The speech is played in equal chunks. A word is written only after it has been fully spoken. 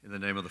In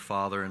the name of the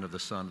Father, and of the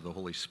Son, and of the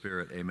Holy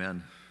Spirit,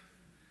 amen.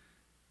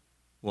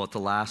 Well, at the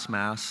last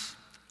Mass,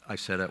 I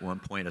said at one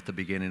point at the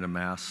beginning of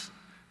Mass,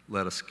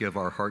 let us give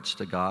our hearts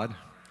to God.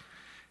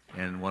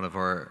 And one of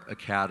our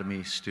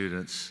academy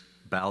students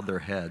bowed their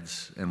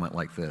heads and went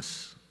like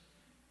this.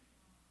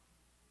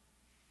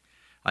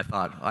 I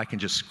thought, I can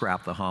just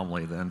scrap the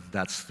homily then.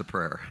 That's the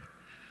prayer.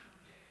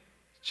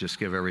 Just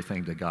give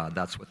everything to God.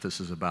 That's what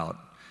this is about.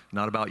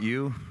 Not about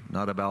you,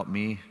 not about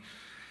me,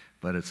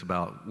 but it's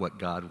about what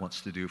God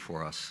wants to do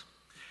for us.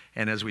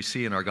 And as we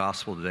see in our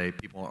gospel today,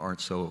 people aren't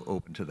so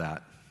open to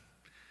that.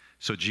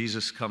 So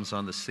Jesus comes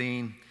on the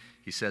scene.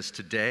 He says,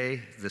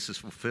 today, this is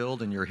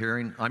fulfilled in your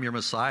hearing. I'm your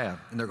Messiah.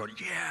 And they're going,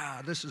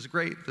 yeah, this is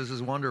great. This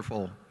is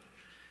wonderful.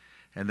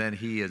 And then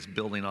he is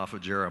building off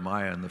of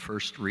Jeremiah in the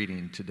first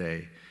reading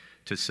today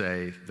to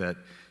say that,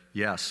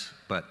 yes,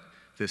 but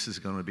this is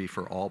going to be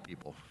for all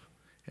people.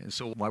 And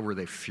so why were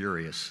they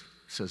furious?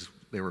 It says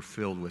they were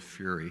filled with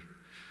fury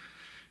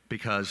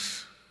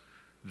because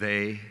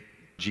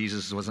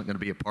Jesus wasn't going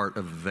to be a part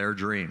of their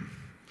dream,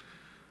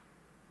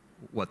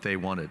 what they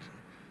wanted.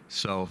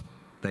 So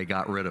they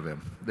got rid of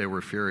him. They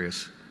were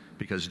furious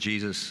because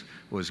Jesus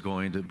was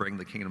going to bring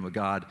the kingdom of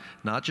God,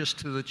 not just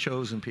to the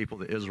chosen people,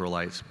 the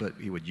Israelites, but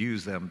he would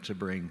use them to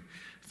bring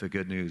the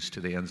good news to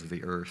the ends of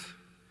the earth.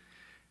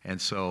 And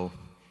so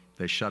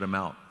they shut him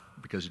out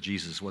because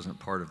Jesus wasn't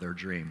part of their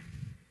dream.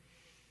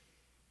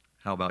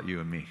 How about you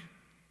and me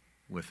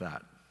with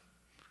that?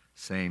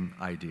 Same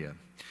idea.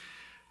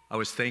 I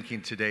was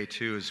thinking today,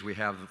 too, as we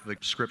have the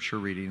scripture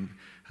reading,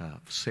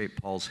 St.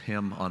 Paul's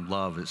hymn on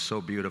love. It's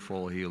so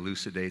beautiful. He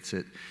elucidates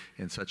it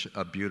in such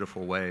a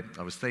beautiful way.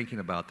 I was thinking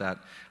about that.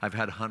 I've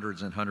had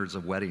hundreds and hundreds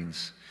of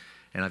weddings,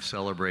 and I've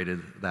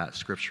celebrated that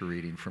scripture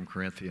reading from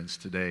Corinthians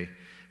today.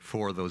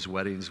 For those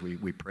weddings,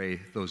 we pray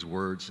those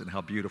words and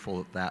how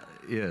beautiful that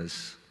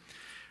is.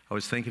 I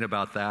was thinking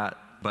about that,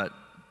 but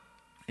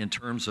in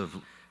terms of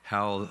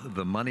how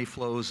the money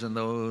flows in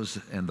those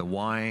and the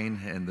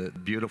wine and the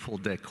beautiful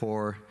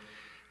decor,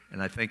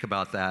 and I think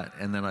about that,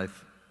 and then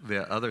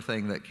the other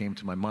thing that came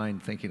to my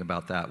mind thinking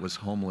about that was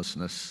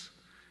homelessness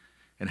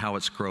and how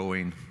it's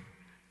growing.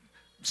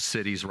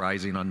 Cities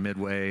rising on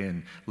Midway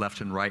and left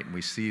and right, and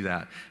we see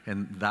that,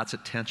 and that's a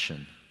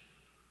tension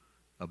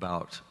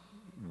about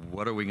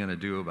what are we going to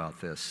do about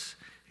this?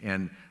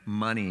 And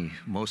money,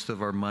 most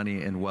of our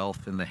money and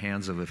wealth in the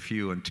hands of a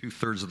few, and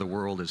 2/3 of the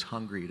world is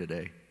hungry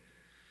today.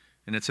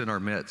 And it's in our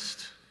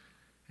midst.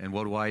 And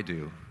what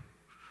do?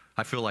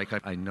 I feel like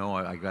I know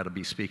I got to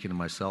be speaking to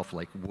myself,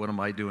 like, what am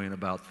I doing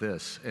about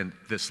this? And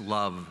this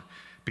love,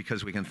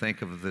 because we can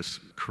think of this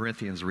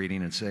Corinthians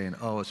reading and saying,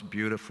 oh, it's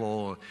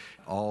beautiful,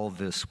 all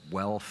this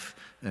wealth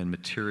and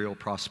material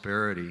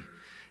prosperity,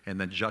 and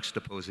then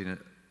juxtaposing it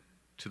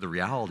to the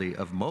reality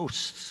of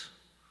most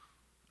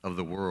of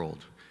the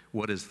world.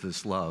 What is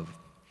this love?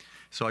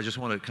 So I just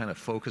want to kind of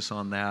focus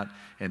on that,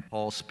 and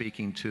Paul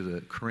speaking to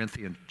the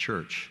Corinthian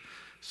church.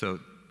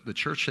 So the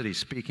church that he's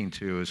speaking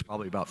to is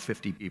probably about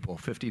 50 people,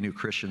 50 new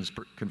Christians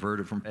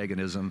converted from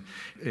paganism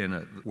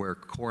where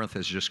Corinth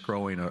is just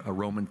growing, a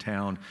Roman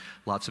town,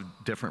 lots of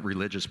different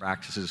religious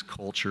practices,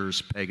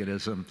 cultures,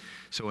 paganism.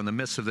 So in the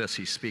midst of this,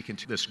 he's speaking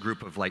to this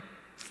group of like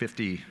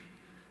 50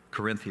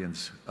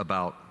 Corinthians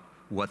about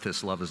what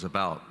this love is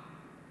about.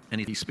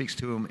 And he speaks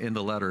to them in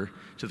the letter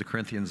to the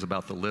Corinthians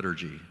about the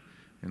liturgy.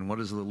 And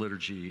what is the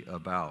liturgy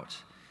about?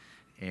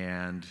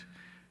 And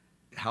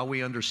how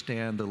we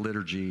understand the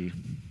liturgy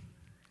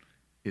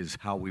is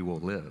how we will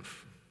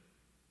live.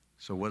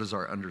 So what is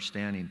our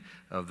understanding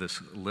of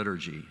this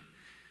liturgy?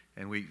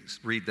 And we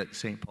read that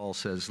St. Paul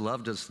says,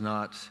 love does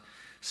not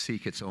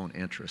seek its own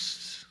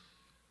interests,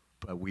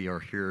 but we are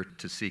here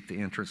to seek the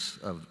interests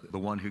of the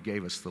one who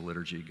gave us the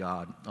liturgy,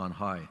 God on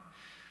high.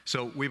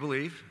 So we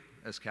believe,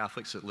 as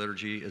Catholics, that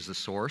liturgy is the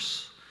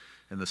source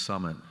and the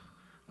summit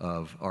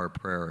of our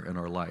prayer and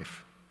our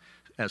life.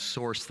 As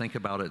source, think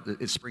about it,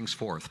 it springs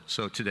forth.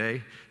 So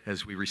today,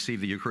 as we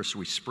receive the Eucharist,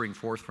 we spring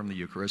forth from the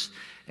Eucharist,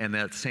 and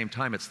at the same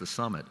time, it's the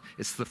summit.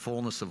 It's the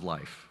fullness of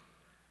life,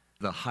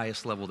 the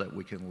highest level that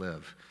we can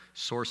live.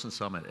 Source and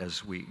summit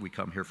as we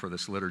come here for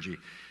this liturgy.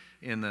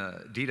 In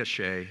the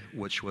Didache,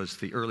 which was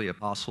the early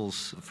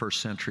apostles,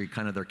 first century,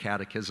 kind of their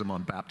catechism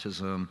on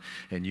baptism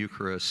and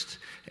Eucharist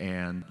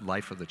and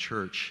life of the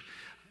church,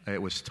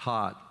 it was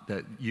taught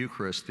that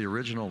Eucharist, the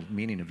original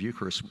meaning of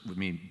Eucharist would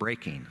mean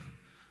breaking.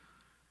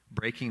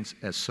 Breaking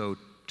as so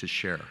to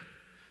share.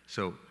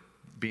 So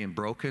being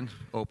broken,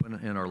 open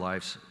in our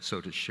lives,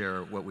 so to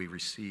share what we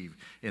receive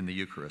in the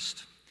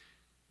Eucharist.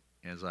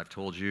 As I've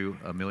told you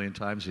a million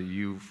times, and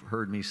you've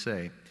heard me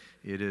say,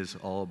 it is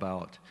all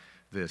about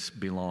this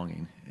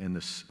belonging in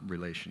this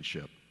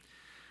relationship.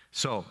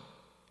 So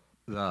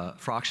the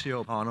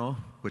fractio pano,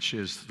 which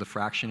is the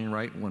fractioning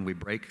rite when we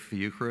break the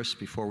Eucharist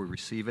before we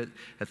receive it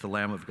at the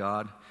Lamb of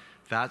God,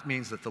 that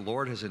means that the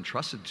Lord has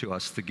entrusted to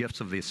us the gifts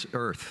of this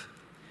earth,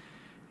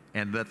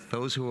 and that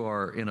those who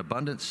are in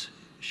abundance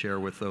share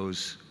with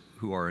those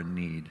who are in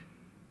need.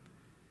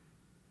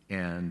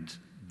 And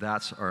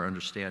that's our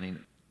understanding,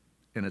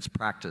 and it's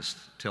practiced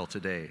till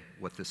today,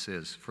 what this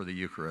is for the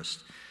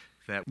Eucharist.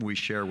 that we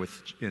share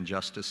with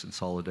injustice and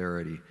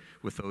solidarity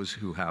with those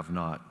who have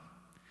not.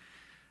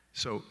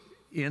 So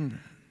in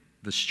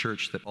this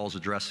church that Paul's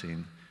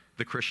addressing,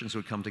 the Christians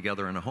would come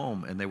together in a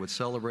home and they would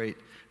celebrate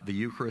the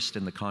Eucharist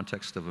in the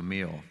context of a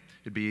meal.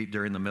 It'd be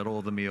during the middle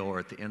of the meal or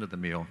at the end of the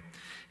meal.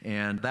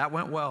 And that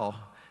went well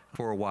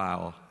for a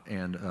while,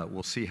 and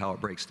we'll see how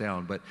it breaks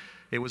down. But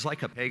it was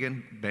like a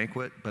pagan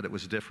banquet, but it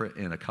was different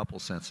in a couple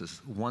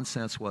senses. One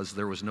sense was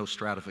there was no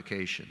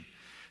stratification.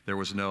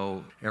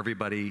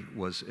 Everybody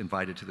was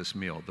invited to this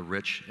meal. The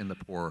rich and the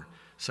poor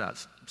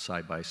sat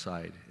side by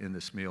side in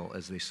this meal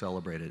as they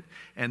celebrated.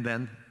 And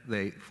then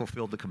they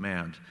fulfilled the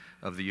command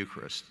of the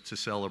Eucharist to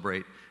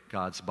celebrate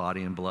God's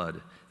body and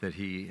blood that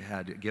he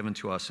had given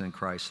to us in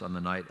Christ on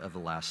the night of the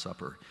Last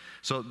Supper.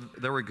 So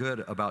they were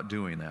good about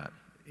doing that.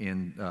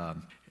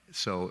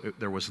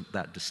 There was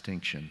that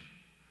distinction.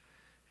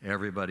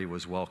 Everybody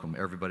was welcome.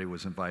 Everybody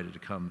was invited to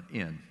come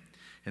in.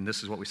 And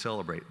this is what we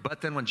celebrate. But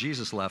then when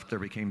Jesus left, there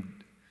became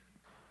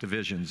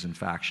divisions and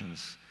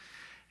factions.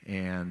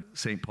 And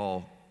St.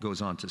 Paul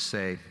goes on to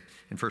say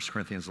in 1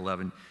 Corinthians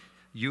 11,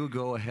 you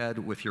go ahead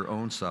with your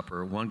own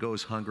supper. One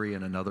goes hungry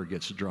and another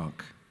gets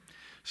drunk.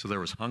 So there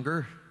was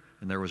hunger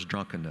and there was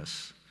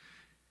drunkenness.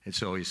 And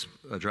so he's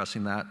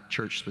addressing that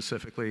church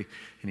specifically,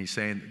 and he's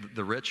saying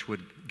the rich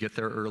would get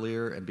there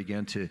earlier and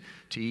begin to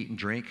eat and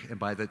drink, and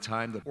by the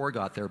time the poor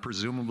got there,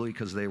 presumably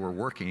because they were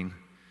working,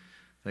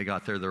 they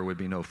got there would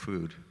be no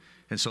food.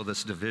 And so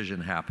this division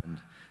happened,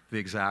 the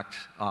exact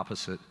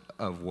opposite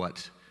of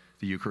what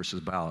the Eucharist is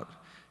about.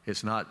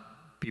 It's not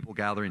people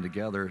gathering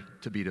together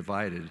to be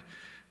divided,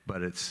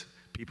 but it's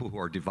people who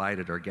are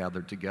divided are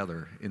gathered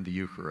together in the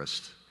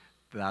Eucharist.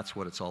 That's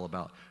what it's all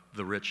about,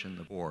 the rich and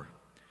the poor.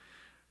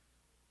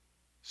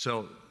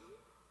 So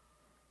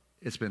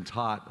it's been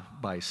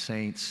taught by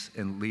saints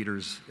and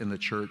leaders in the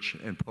church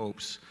and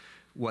popes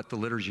what the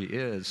liturgy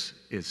is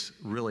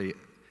really,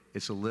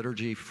 it's a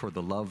liturgy for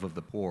the love of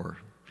the poor.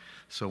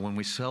 So when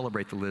we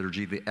celebrate the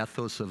liturgy, the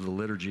ethos of the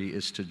liturgy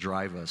is to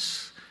drive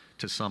us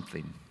to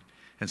something.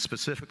 And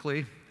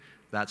specifically,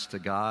 that's to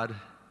God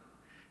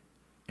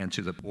and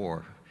to the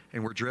poor.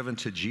 And we're driven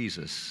to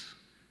Jesus,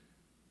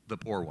 the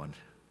poor one,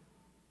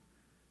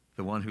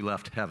 the one who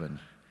left heaven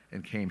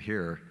and came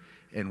here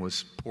and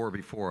was poor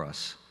before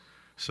us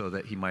so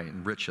that he might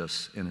enrich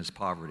us in his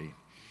poverty.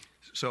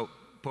 So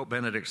Pope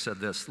Benedict said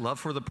this, love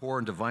for the poor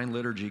and divine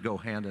liturgy go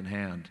hand in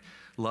hand.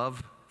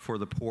 Love for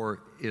the poor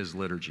is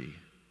liturgy.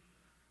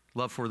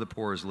 Love for the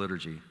poor is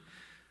liturgy.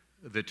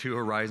 The two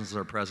horizons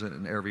are present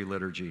in every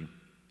liturgy.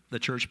 The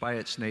church by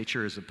its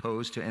nature is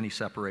opposed to any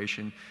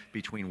separation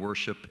between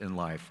worship and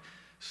life.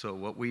 So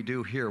what we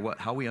do here,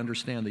 how we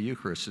understand the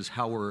Eucharist is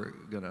how we're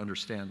going to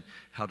understand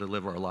how to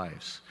live our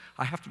lives.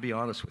 I have to be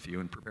honest with you,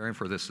 in preparing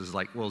for this is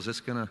like, well, is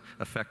this going to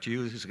affect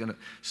you? Is it going to,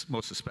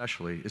 most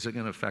especially, is it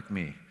going to affect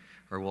me?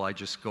 Or will I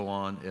just go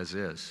on as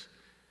is?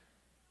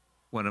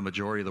 When a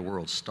majority of the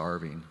world's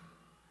starving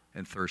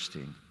and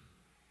thirsting.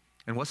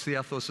 And what's the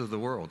ethos of the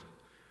world?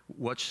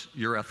 What's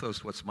your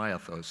ethos? What's my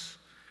ethos?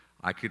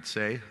 I could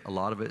say a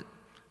lot of it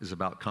is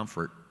about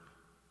comfort.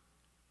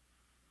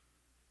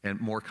 And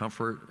more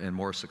comfort and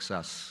more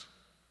success.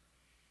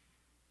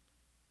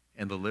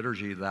 And the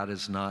liturgy, that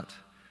is not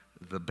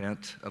the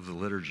bent of the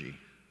liturgy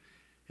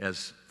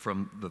as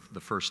from the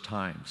first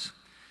times.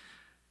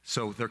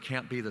 So there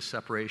can't be the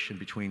separation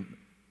between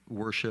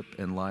worship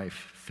and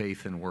life,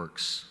 faith and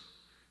works,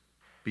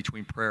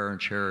 between prayer and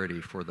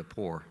charity for the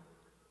poor,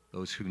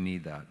 those who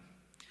need that.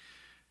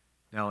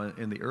 Now,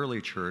 in the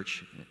early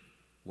church,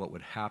 what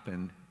would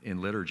happen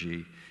in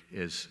liturgy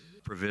is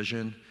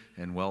provision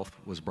and wealth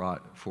was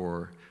brought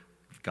for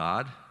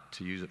God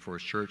to use it for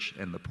his church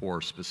and the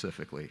poor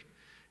specifically.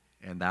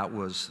 And that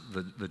was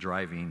the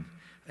driving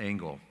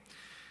angle.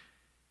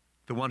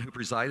 The one who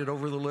presided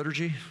over the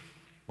liturgy,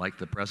 like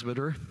the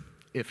presbyter,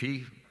 if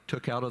he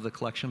took out of the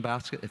collection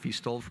basket, if he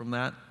stole from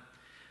that,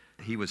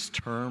 he was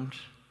termed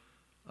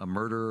a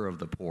murderer of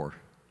the poor,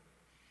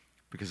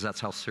 because that's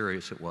how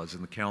serious it was.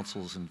 In the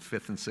councils in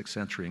 5th and 6th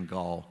century in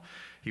Gaul,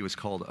 he was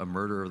called a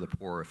murderer of the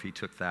poor if he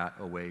took that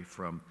away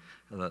from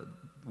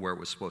where it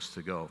was supposed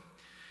to go.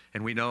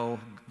 And we know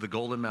the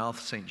Golden Mouth,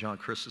 St. John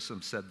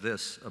Chrysostom, said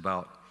this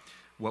about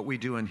what we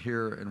do in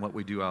here and what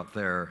we do out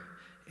there.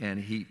 And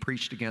he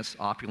preached against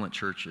opulent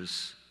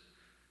churches,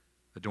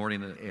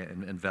 adorning the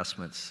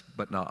investments,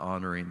 but not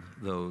honoring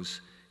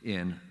those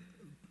in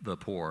the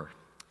poor.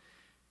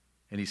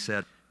 And he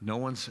said, no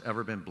one's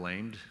ever been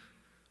blamed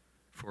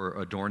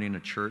for adorning a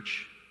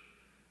church,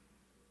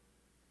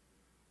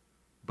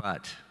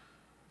 but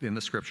in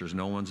the scriptures,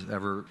 no one's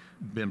ever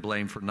been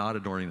blamed for not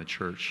adorning the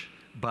church,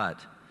 but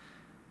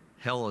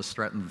hell is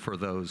threatened for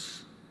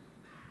those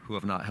who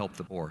have not helped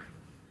the poor.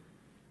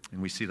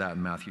 And we see that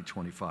in Matthew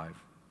 25.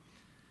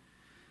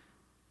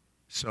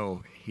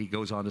 So he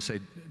goes on to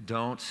say,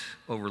 don't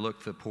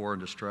overlook the poor in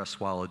distress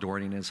while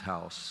adorning his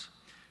house,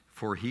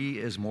 for he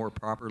is more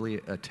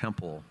properly a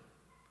temple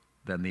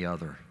than the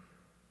other.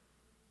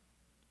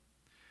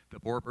 The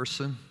poor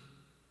person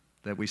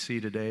that we see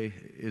today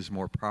is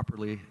more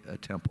properly a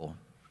temple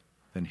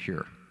than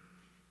here.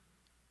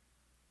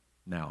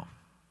 now.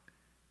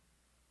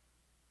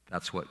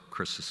 That's what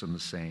Christendom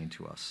is saying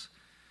to us.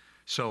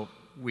 So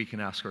we can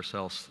ask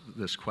ourselves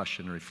this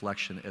question in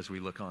reflection as we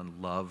look on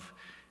love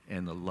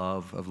and the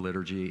love of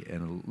liturgy,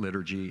 and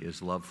liturgy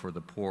is love for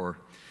the poor,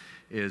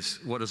 is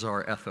what is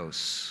our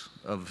ethos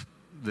of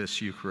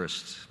this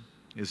Eucharist?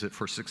 Is it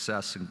for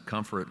success and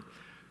comfort,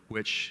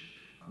 which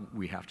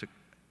we have to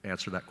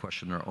answer that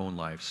question in our own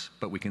lives,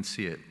 but we can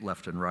see it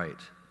left and right.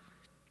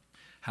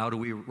 How do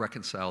we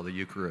reconcile the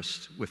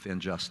Eucharist with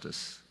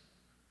injustice?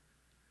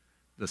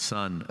 The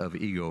son of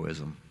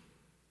egoism.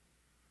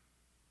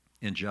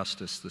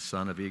 Injustice, the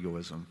son of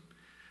egoism.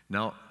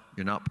 No,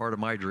 you're not part of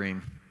my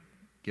dream.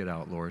 Get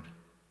out, Lord.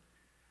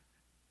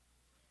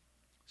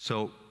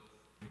 So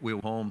we'll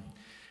go home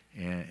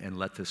and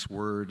let this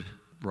word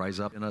rise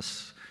up in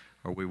us,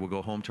 or we will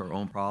go home to our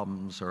own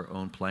problems, our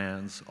own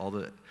plans, all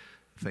the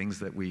things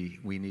that we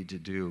need to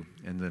do,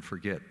 and then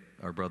forget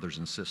our brothers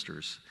and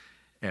sisters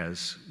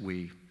as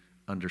we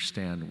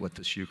understand what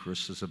this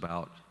Eucharist is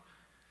about.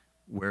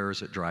 Where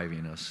is it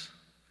driving us?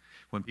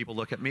 When people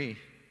look at me,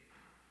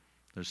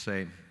 they're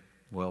saying,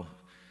 well,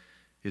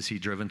 is he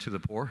driven to the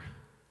poor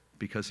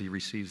because he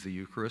receives the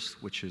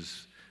Eucharist, which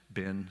has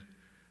been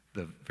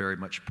the very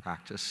much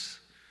practice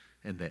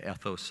and the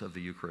ethos of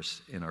the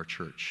Eucharist in our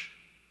church?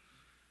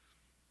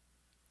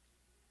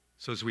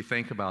 So as we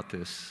think about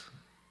this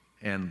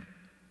and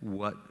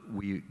what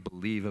we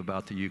believe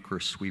about the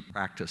Eucharist we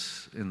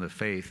practice in the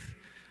faith,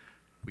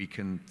 we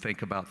can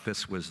think about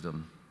this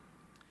wisdom.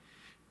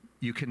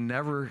 You can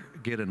never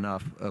get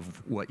enough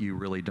of what you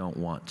really don't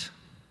want.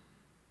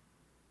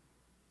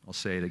 I'll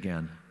say it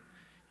again.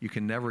 You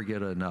can never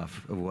get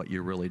enough of what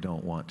you really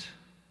don't want.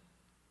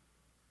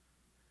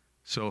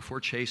 So if we're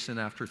chasing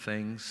after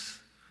things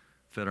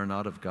that are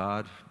not of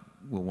God,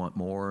 we'll want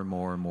more and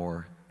more and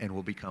more, and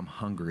we'll become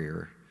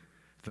hungrier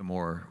the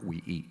more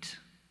we eat.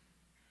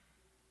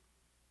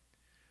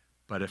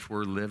 But if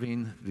we're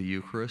living the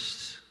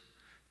Eucharist,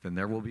 then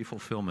there will be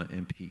fulfillment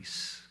and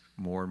peace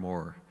more and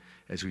more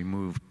as we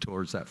move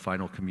towards that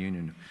final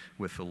communion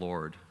with the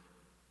Lord.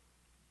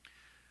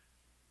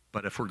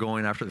 But if we're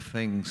going after the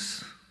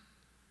things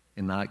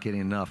and not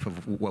getting enough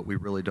of what we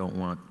really don't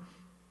want,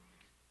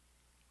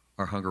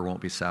 our hunger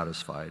won't be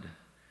satisfied.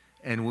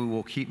 And we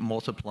will keep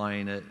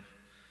multiplying it,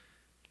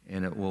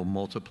 and it will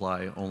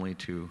multiply only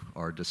to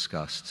our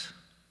disgust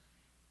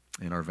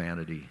and our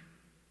vanity.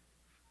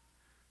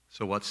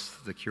 So what's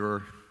the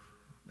cure?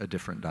 A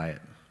different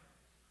diet.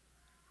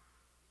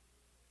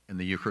 And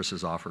the Eucharist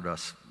is offered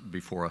us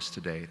before us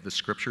today. The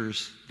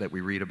scriptures that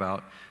we read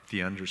about,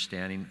 the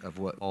understanding of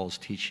what Paul's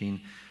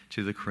teaching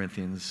to the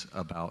Corinthians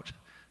about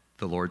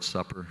the Lord's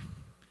Supper,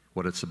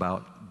 what it's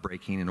about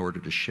breaking in order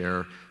to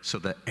share so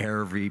that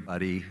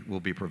everybody will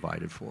be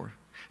provided for.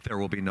 There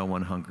will be no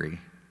one hungry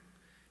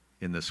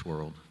in this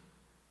world.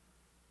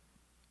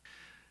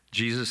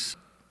 Jesus,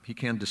 he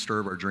can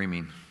disturb our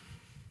dreaming,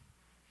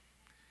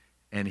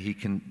 and he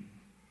can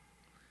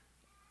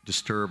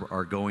disturb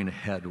our going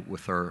ahead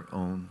with our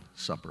own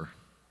supper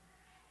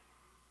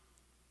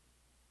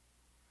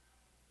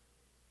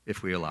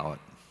if we allow it,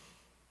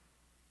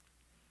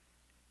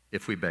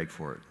 if we beg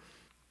for it.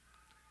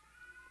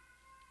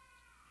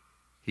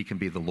 He can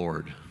be the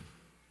Lord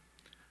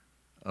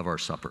of our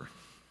supper.